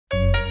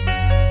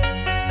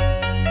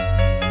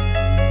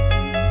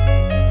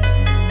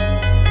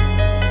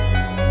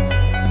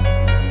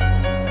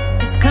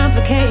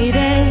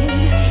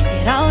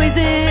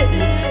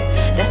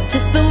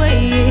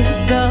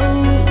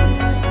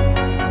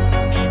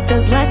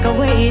Feels like I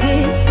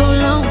waited so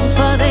long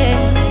for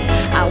this.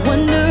 I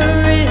wonder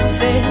if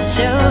it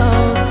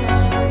shows.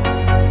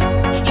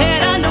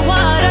 Head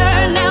underwater,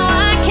 now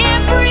I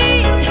can't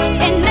breathe.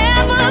 It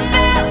never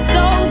felt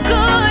so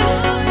good,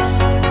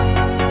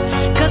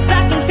 'cause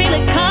I can feel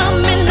it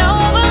coming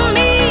over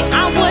me.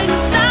 I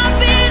wouldn't stop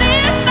it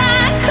if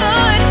I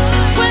could.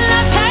 When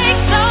love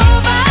takes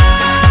over,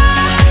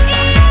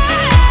 yeah,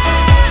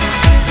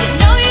 you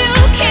know you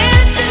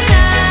can't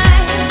deny.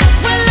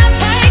 When love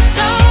takes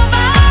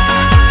over,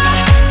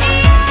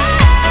 yeah,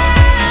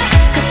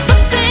 'cause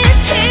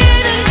something's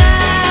here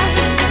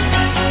tonight.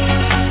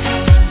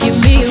 Give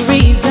me a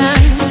reason,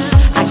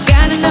 I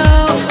gotta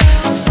know.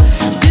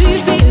 Do you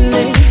feel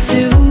it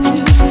too?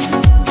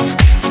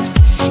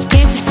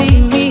 Can't you see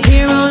me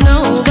here on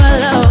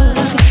overload?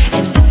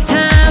 And this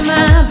time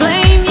I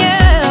blame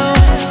you.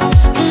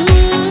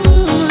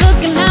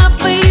 Looking out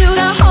for you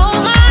to hold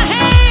my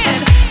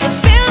hand. It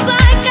feels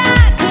like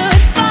I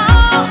could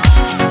fall.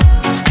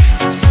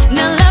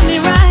 Now love me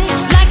right,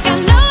 like I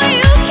know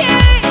you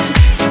can.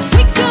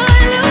 We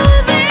could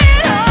lose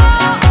it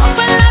all.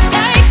 When love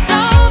takes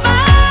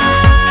over,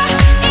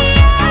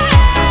 yeah,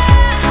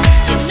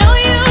 you know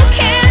you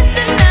can't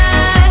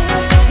deny.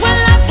 When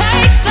love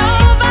takes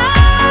over,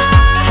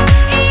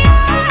 yeah,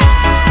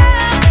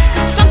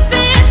 'cause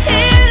something's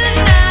here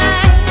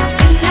tonight.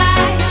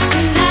 Tonight,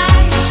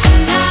 tonight,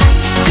 tonight,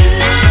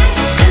 tonight,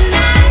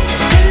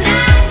 tonight,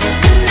 tonight,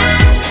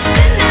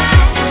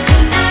 tonight,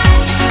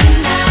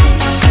 tonight,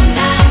 tonight,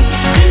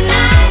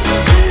 tonight,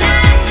 tonight,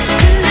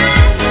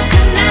 tonight,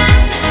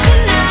 tonight,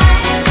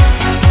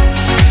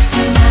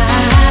 tonight,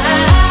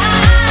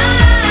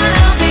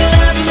 I'll be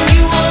loving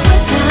you all the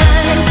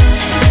time.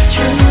 It's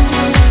true,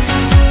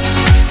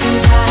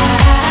 'cause I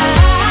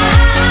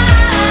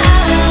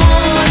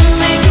wanna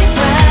make it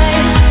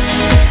right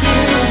with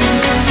you.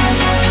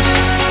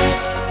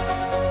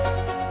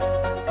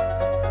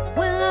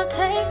 When love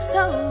takes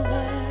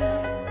over,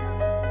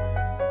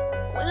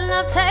 when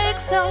love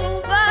takes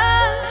over,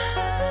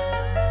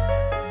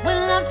 when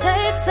love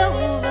takes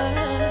over,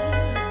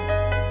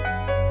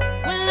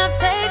 when love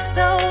takes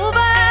over.